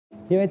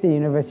Here at the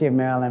University of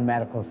Maryland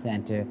Medical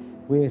Center,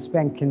 we have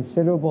spent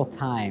considerable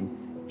time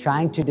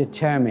trying to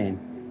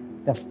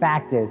determine the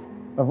factors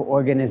of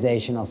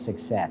organizational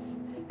success.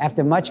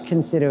 After much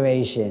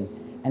consideration,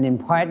 and in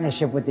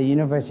partnership with the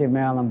University of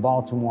Maryland,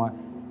 Baltimore,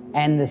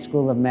 and the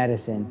School of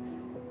Medicine,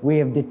 we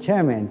have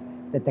determined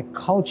that the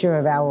culture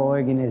of our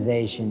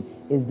organization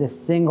is the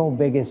single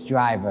biggest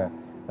driver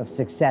of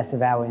success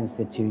of our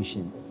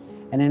institution.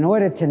 And in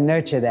order to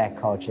nurture that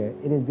culture,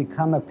 it has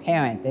become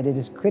apparent that it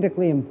is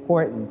critically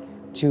important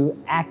to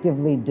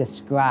actively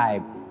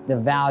describe the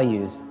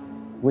values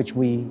which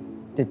we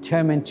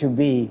determine to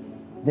be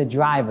the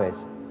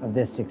drivers of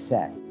this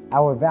success.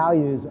 Our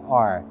values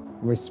are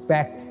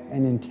respect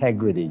and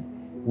integrity.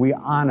 We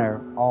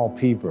honor all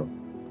people.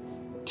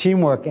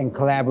 Teamwork and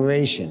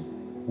collaboration.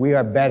 We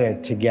are better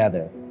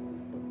together.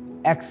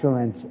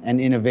 Excellence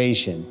and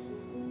innovation.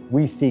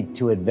 We seek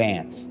to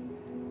advance.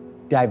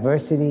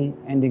 Diversity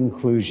and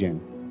inclusion.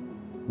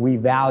 We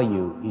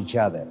value each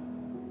other.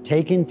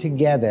 Taken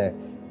together,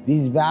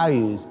 these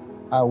values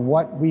are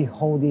what we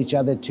hold each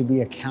other to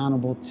be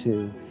accountable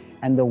to,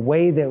 and the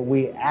way that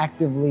we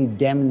actively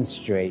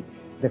demonstrate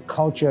the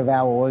culture of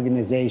our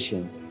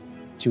organizations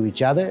to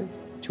each other,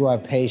 to our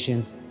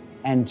patients,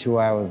 and to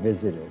our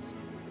visitors.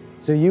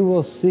 So you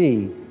will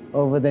see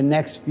over the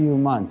next few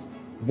months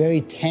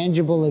very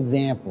tangible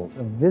examples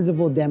of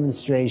visible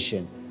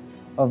demonstration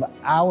of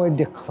our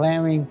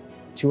declaring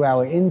to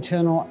our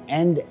internal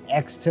and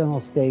external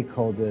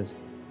stakeholders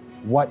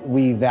what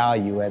we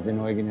value as an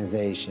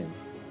organization.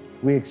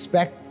 We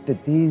expect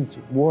that these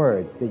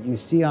words that you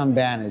see on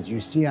banners, you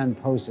see on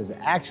posters,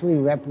 actually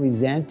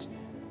represent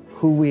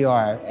who we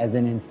are as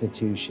an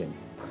institution.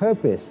 The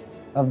purpose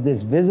of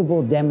this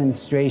visible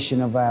demonstration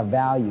of our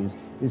values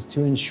is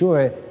to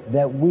ensure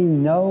that we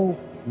know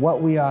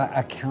what we are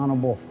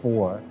accountable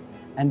for,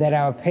 and that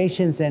our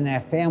patients and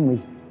their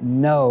families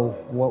know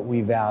what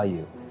we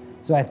value.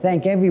 So I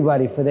thank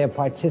everybody for their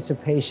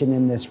participation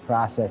in this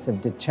process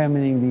of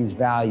determining these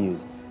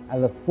values. I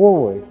look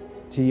forward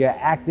to your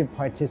active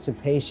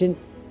participation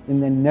in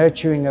the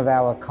nurturing of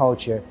our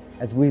culture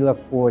as we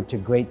look forward to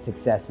great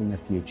success in the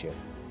future.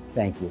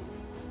 Thank you.